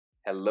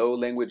Hello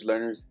language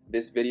learners,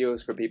 this video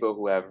is for people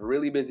who have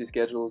really busy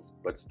schedules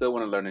but still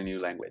want to learn a new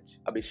language.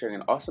 I'll be sharing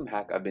an awesome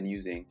hack I've been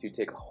using to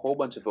take a whole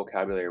bunch of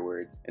vocabulary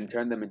words and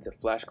turn them into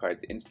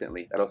flashcards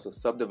instantly that also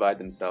subdivide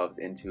themselves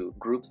into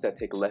groups that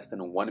take less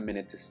than 1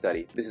 minute to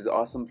study. This is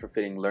awesome for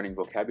fitting learning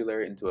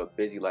vocabulary into a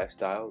busy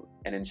lifestyle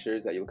and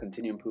ensures that you'll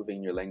continue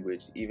improving your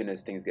language even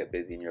as things get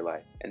busy in your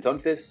life.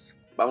 Entonces,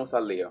 vamos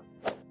al lío.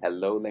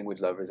 Hello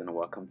language lovers and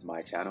welcome to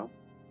my channel.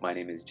 My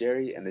name is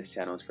Jerry, and this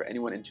channel is for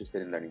anyone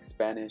interested in learning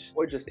Spanish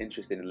or just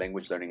interested in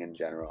language learning in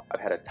general.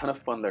 I've had a ton of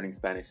fun learning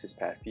Spanish this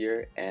past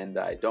year, and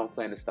I don't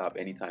plan to stop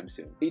anytime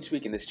soon. Each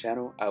week in this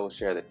channel, I will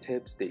share the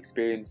tips, the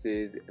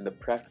experiences, and the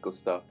practical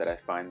stuff that I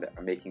find that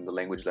are making the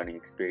language learning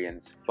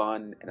experience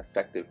fun and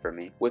effective for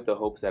me, with the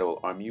hopes that it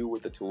will arm you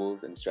with the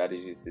tools and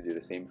strategies to do the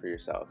same for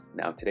yourselves.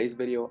 Now, in today's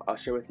video, I'll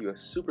share with you a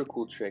super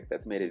cool trick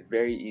that's made it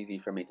very easy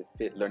for me to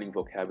fit learning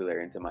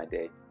vocabulary into my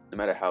day, no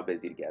matter how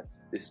busy it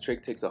gets. This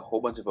trick takes a whole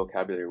bunch of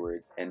vocabulary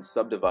words and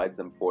subdivides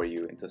them for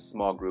you into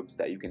small groups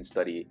that you can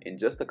study in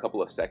just a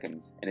couple of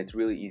seconds, and it's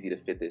really easy to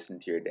fit this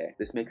into your day.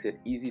 This makes it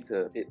easy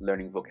to fit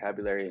learning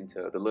vocabulary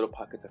into the little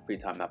pockets of free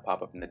time that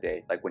pop up in the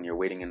day, like when you're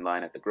waiting in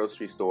line at the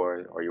grocery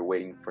store or you're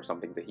waiting for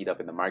something to heat up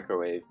in the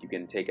microwave. You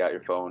can take out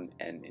your phone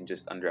and in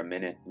just under a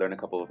minute learn a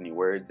couple of new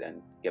words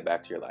and get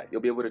back to your life.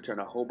 You'll be able to turn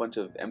a whole bunch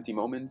of empty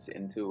moments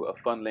into a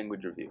fun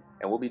language review,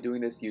 and we'll be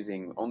doing this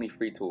using only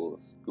free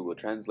tools: Google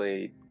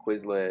Translate,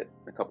 Quizlet,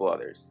 and a couple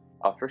others.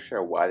 I'll first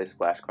share why this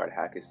flashcard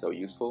hack is so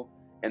useful,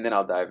 and then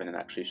I'll dive in and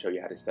actually show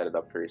you how to set it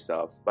up for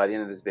yourselves. By the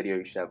end of this video,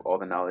 you should have all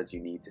the knowledge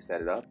you need to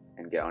set it up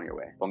and get on your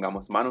way.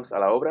 Pongamos manos a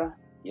la obra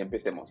y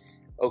empecemos.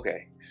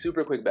 Okay,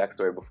 super quick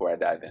backstory before I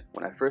dive in.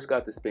 When I first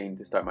got to Spain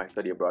to start my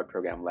study abroad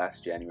program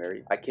last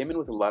January, I came in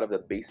with a lot of the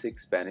basic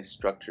Spanish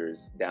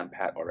structures down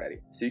pat already.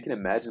 So you can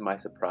imagine my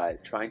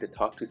surprise trying to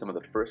talk to some of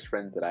the first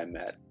friends that I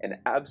met and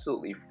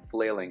absolutely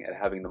flailing at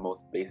having the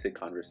most basic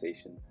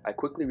conversations. I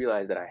quickly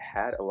realized that I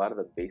had a lot of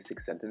the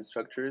basic sentence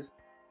structures,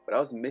 but I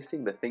was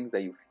missing the things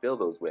that you fill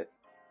those with: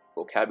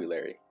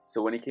 vocabulary.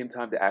 So when it came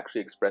time to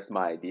actually express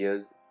my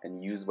ideas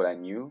and use what I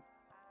knew,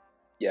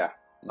 yeah,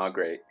 not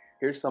great.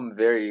 Here's some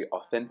very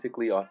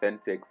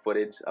authentic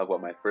footage of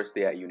what my first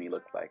day at uni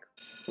looked like.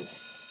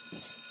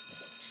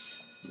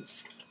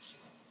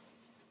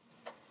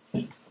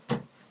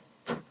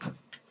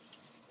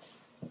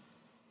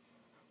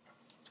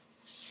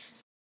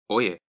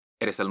 Oye,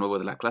 eres el nuevo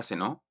de la clase,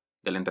 ¿no?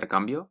 ¿Del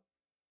intercambio?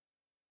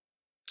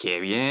 ¡Qué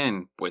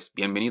bien! Pues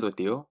bienvenido,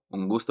 tío.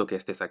 Un gusto que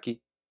estés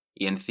aquí.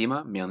 Y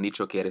encima me han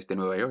dicho que eres de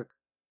Nueva York.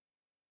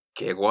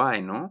 ¡Qué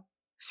guay!, ¿no?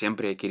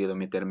 Siempre he querido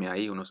meterme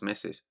ahí unos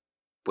meses.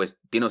 Pues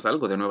dinos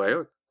algo de Nueva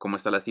York. ¿Cómo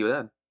está la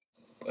ciudad?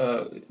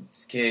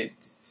 Es que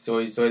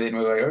soy de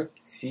Nueva York,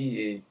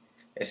 sí,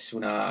 es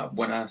una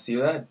buena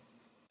ciudad.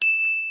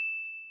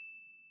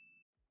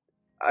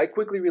 I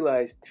quickly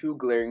realized two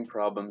glaring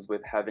problems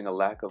with having a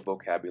lack of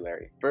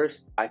vocabulary.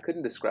 First, I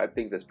couldn't describe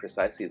things as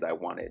precisely as I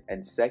wanted.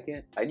 And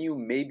second, I knew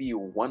maybe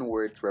one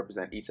word to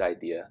represent each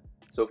idea.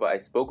 So if I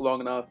spoke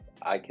long enough,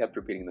 I kept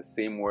repeating the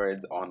same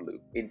words on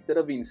loop. Instead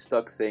of being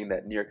stuck saying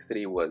that New York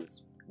City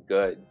was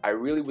good, I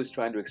really was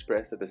trying to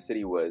express that the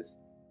city was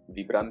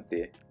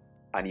vibrante,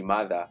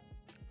 animada,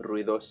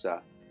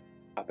 ruidosa,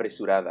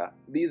 apresurada.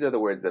 These are the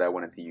words that I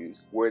wanted to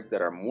use. Words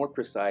that are more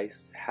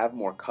precise, have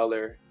more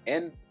color,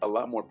 and a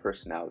lot more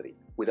personality.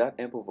 Without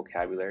ample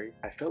vocabulary,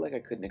 I felt like I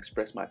couldn't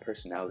express my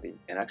personality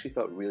and actually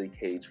felt really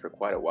caged for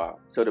quite a while.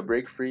 So to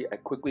break free, I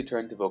quickly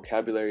turned to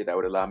vocabulary that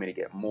would allow me to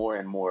get more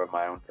and more of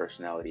my own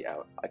personality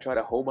out. I tried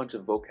a whole bunch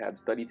of vocab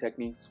study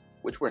techniques,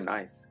 which were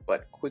nice,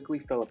 but quickly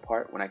fell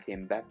apart when I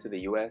came back to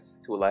the US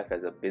to a life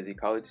as a busy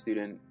college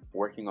student,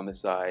 working on the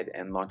side,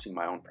 and launching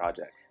my own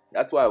projects.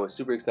 That's why I was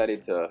super excited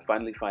to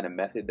finally find a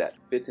method that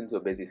fits into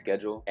a busy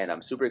schedule, and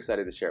I'm super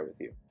excited to share it with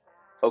you.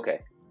 Okay,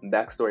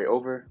 backstory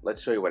over,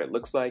 let's show you what it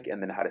looks like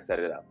and then how to set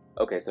it up.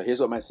 Okay, so here's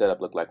what my setup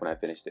looked like when I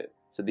finished it.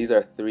 So these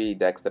are 3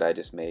 decks that I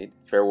just made.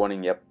 Fair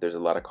warning, yep, there's a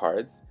lot of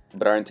cards.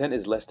 But our intent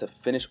is less to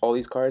finish all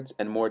these cards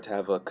and more to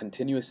have a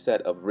continuous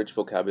set of rich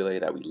vocabulary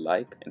that we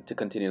like and to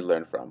continue to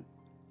learn from.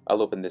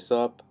 I'll open this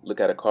up, look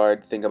at a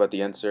card, think about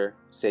the answer,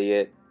 say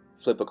it,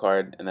 flip a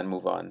card, and then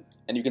move on.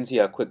 And you can see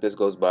how quick this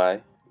goes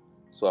by.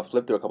 So I'll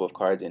flip through a couple of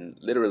cards in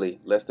literally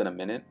less than a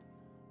minute.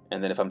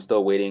 And then if I'm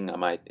still waiting, I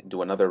might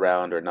do another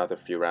round or another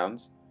few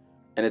rounds.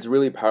 And it's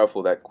really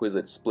powerful that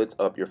Quizlet splits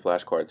up your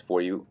flashcards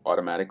for you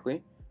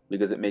automatically,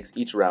 because it makes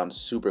each round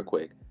super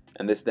quick.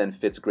 And this then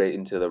fits great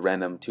into the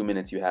random 2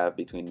 minutes you have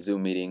between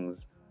Zoom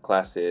meetings,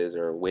 classes,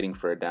 or waiting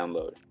for a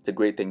download. It's a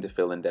great thing to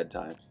fill in dead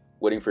time.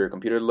 Waiting for your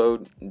computer to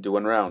load, do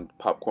 1 round.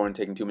 Popcorn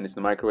taking 2 minutes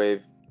in the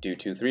microwave, do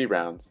 2-3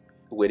 rounds.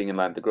 Waiting in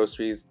line at the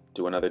groceries,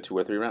 do another 2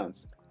 or 3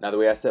 rounds. Now the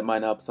way I set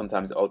mine up,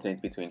 sometimes it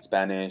alternates between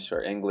Spanish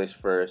or English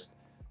first.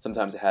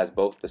 Sometimes it has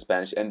both the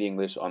Spanish and the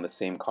English on the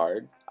same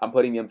card. I'm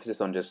putting the emphasis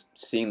on just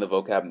seeing the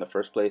vocab in the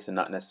first place and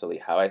not necessarily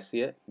how I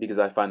see it, because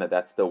I find that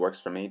that still works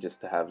for me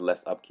just to have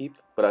less upkeep.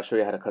 But I'll show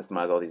you how to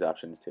customize all these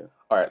options too.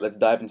 Alright, let's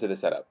dive into the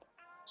setup.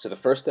 So the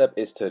first step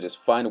is to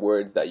just find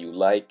words that you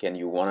like and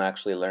you want to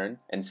actually learn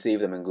and save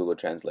them in Google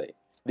Translate.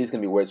 These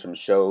can be words from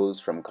shows,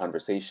 from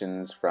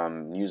conversations,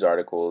 from news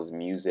articles,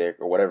 music,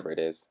 or whatever it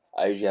is.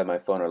 I usually have my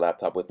phone or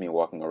laptop with me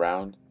walking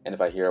around, and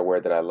if I hear a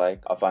word that I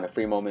like, I'll find a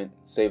free moment,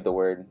 save the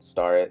word,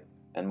 star it,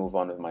 and move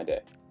on with my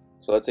day.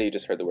 So let's say you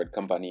just heard the word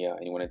compañía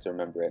and you wanted to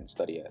remember it and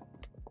study it.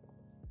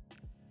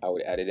 I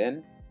would add it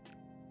in,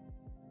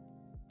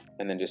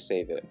 and then just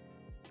save it.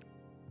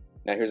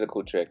 Now here's a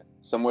cool trick.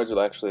 Some words will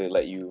actually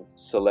let you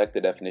select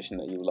the definition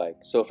that you like.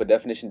 So if a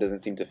definition doesn't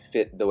seem to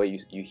fit the way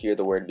you hear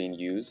the word being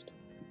used,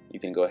 you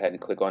can go ahead and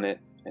click on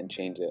it and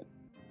change it,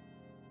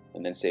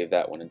 and then save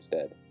that one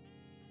instead.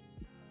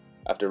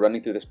 After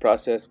running through this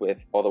process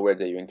with all the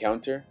words that you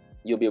encounter,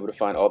 you'll be able to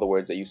find all the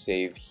words that you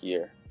save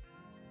here.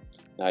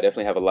 Now I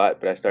definitely have a lot,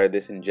 but I started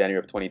this in January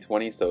of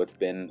 2020, so it's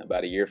been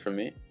about a year for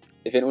me.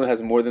 If anyone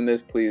has more than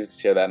this, please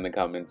share that in the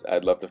comments.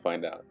 I'd love to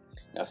find out.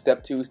 Now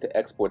step 2 is to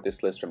export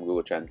this list from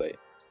Google Translate.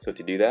 So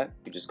to do that,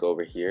 you just go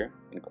over here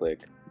and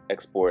click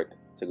Export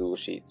to Google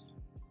Sheets.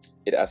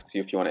 It asks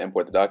you if you want to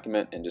import the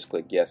document, and just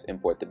click Yes,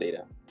 import the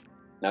data.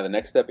 Now the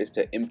next step is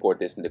to import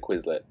this into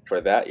Quizlet.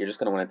 For that, you're just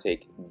going to want to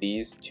take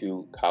these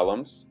 2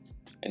 columns,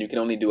 and you can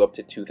only do up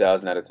to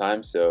 2,000 at a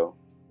time, so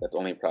that's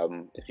only a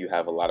problem if you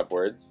have a lot of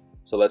words.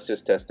 So let's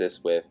just test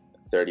this with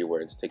 30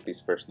 words. Take these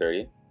first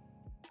 30,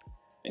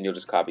 and you'll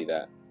just copy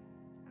that.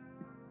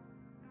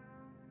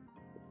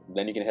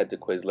 Then you can head to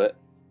Quizlet.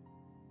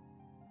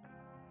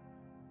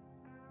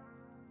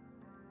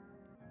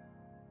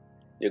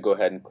 You'll go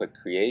ahead and click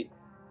Create.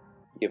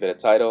 Give it a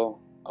title.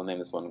 I'll name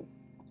this one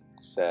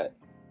Set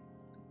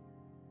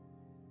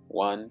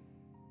 1.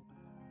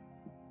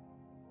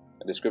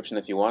 A description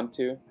if you want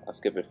to. I'll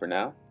skip it for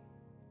now.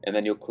 And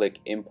then you'll click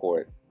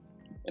Import.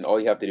 And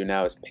all you have to do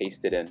now is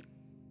paste it in.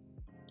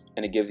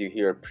 And it gives you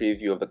here a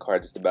preview of the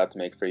card it's about to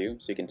make for you,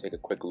 so you can take a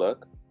quick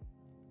look.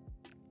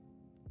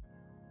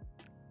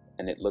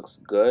 And it looks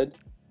good.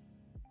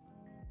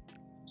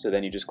 So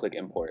then you just click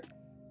Import.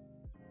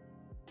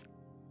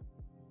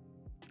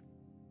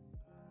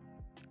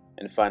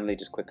 And finally,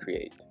 just click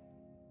Create.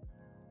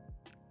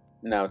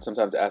 Now, it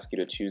sometimes asks you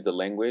to choose the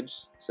language,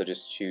 so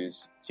just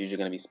choose, it's usually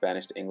going to be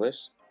Spanish to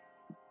English.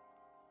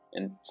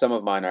 And some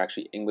of mine are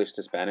actually English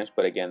to Spanish,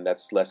 but again,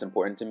 that's less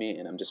important to me,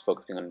 and I'm just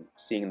focusing on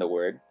seeing the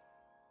word.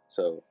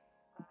 So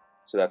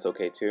that's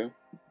okay too.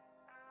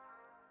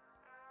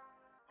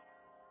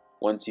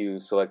 Once you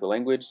select the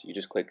language, you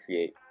just click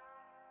Create.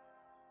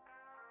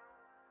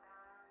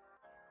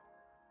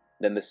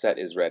 Then the set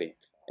is ready,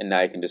 and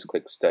now you can just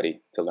click Study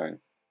to learn.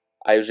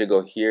 I usually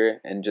go here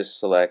and just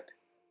select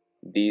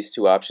these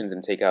 2 options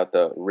and take out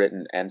the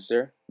written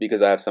answer,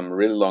 because I have some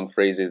really long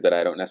phrases that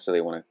I don't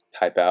necessarily want to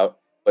type out.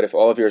 But if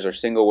all of yours are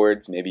single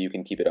words, maybe you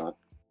can keep it on.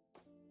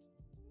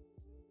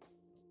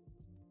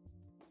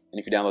 And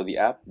if you download the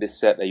app, this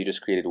set that you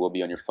just created will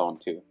be on your phone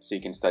too, so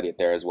you can study it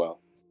there as well.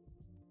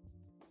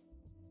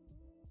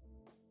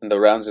 And the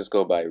rounds just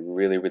go by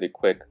really, really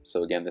quick,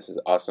 so again, this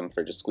is awesome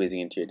for just squeezing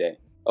into your day.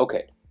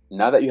 Okay,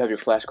 now that you have your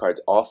flashcards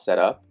all set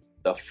up,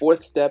 the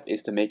 4th step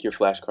is to make your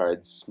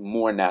flashcards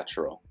more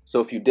natural.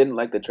 So if you didn't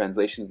like the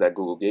translations that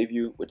Google gave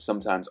you, which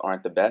sometimes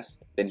aren't the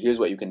best, then here's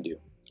what you can do.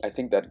 I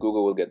think that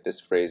Google will get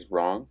this phrase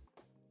wrong.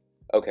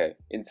 Okay,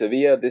 in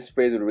Sevilla, this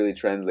phrase would really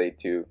translate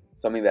to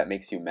something that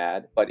makes you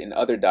mad, but in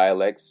other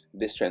dialects,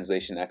 this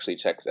translation actually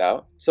checks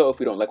out. So if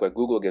we don't like what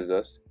Google gives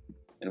us,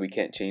 and we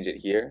can't change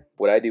it here,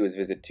 what I do is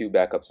visit 2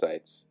 backup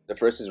sites. The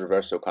first is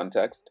Reverso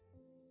Context.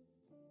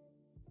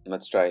 And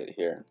let's try it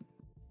here.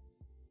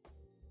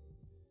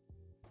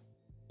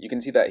 You can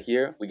see that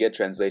here we get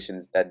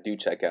translations that do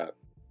check out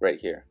right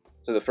here.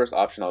 So the first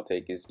option I'll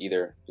take is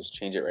either just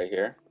change it right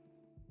here,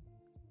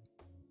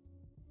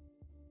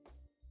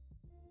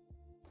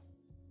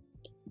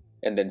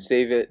 and then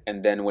save it,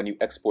 and then when you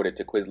export it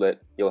to Quizlet,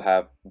 you'll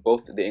have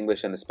both the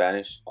English and the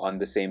Spanish on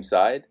the same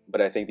side. But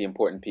I think the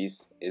important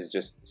piece is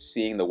just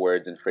seeing the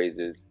words and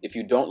phrases. If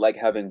you don't like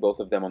having both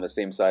of them on the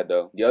same side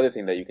though, the other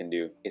thing that you can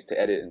do is to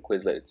edit in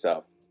Quizlet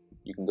itself.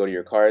 You can go to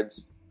your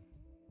cards,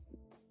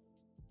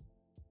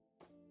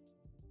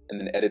 and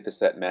then edit the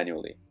set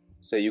manually.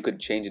 So you could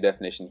change the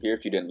definition here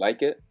if you didn't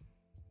like it.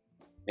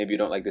 Maybe you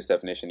don't like this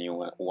definition, you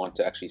want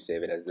to actually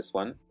save it as this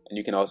one. And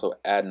you can also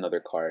add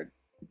another card.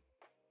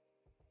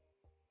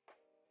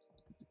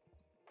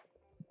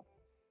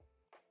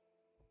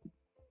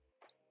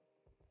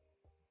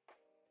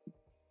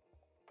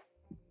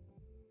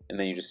 And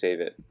then you just save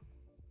it.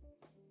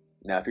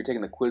 Now, if you're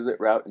taking the Quizlet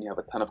route and you have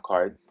a ton of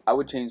cards, I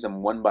would change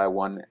them one by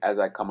one as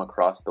I come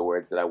across the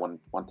words that I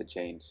want to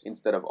change,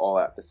 instead of all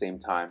at the same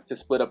time, to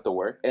split up the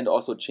work. And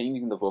also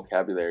changing the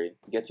vocabulary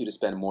gets you to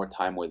spend more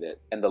time with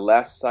it. And the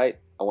last site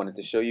I wanted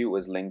to show you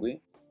was Lingui.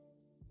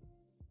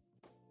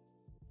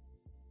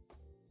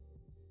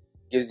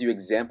 Gives you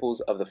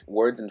examples of the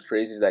words and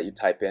phrases that you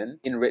type in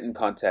written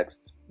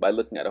context by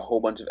looking at a whole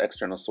bunch of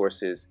external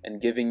sources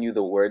and giving you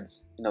the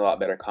words in a lot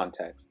better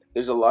context.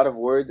 There's a lot of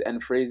words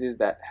and phrases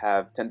that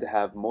tend to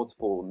have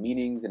multiple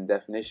meanings and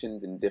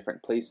definitions in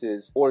different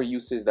places, or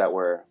uses that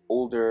were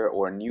older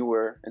or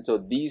newer, and so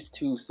these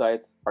two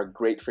sites are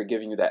great for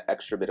giving you that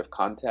extra bit of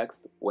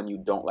context when you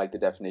don't like the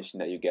definition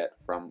that you get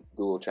from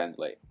Google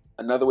Translate.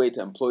 Another way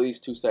to employ these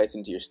two sites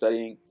into your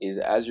studying is,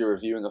 as you're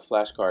reviewing a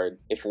flashcard,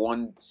 if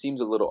one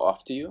seems a little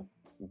off to you,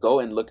 go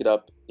and look it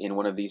up in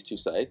one of these two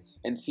sites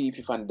and see if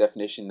you find a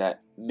definition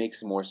that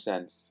makes more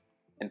sense.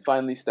 And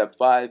finally, step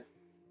 5,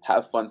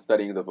 have fun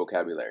studying the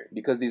vocabulary.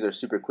 Because these are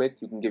super quick,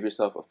 you can give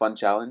yourself a fun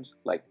challenge,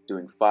 like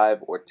doing 5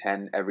 or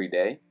 10 every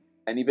day.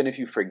 And even if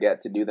you forget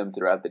to do them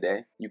throughout the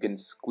day, you can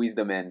squeeze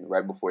them in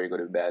right before you go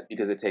to bed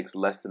because it takes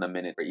less than a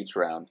minute for each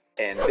round.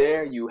 And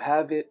there you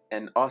have it,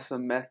 an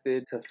awesome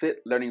method to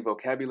fit learning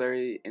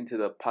vocabulary into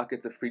the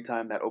pockets of free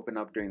time that open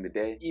up during the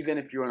day, even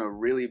if you're on a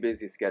really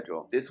busy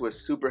schedule. This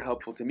was super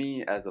helpful to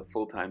me as a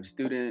full-time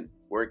student,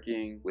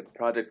 working with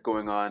projects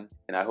going on,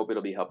 and I hope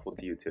it'll be helpful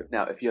to you too.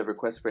 Now, if you have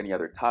requests for any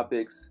other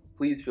topics,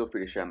 please feel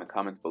free to share in the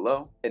comments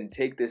below, and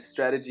take this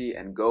strategy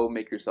and go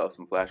make yourself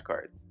some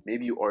flashcards.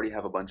 Maybe you already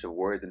have a bunch of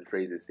words and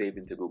phrases saved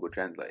into Google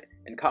Translate.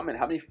 And comment,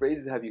 how many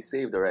phrases have you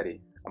saved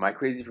already? Am I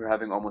crazy for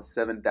having almost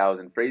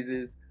 7,000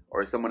 phrases,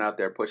 or is someone out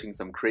there pushing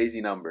some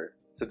crazy number?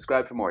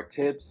 Subscribe for more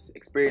tips,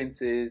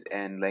 experiences,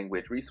 and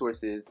language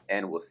resources,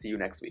 and we'll see you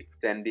next week.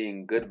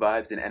 Sending good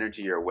vibes and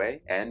energy your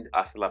way, and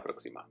hasta la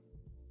próxima.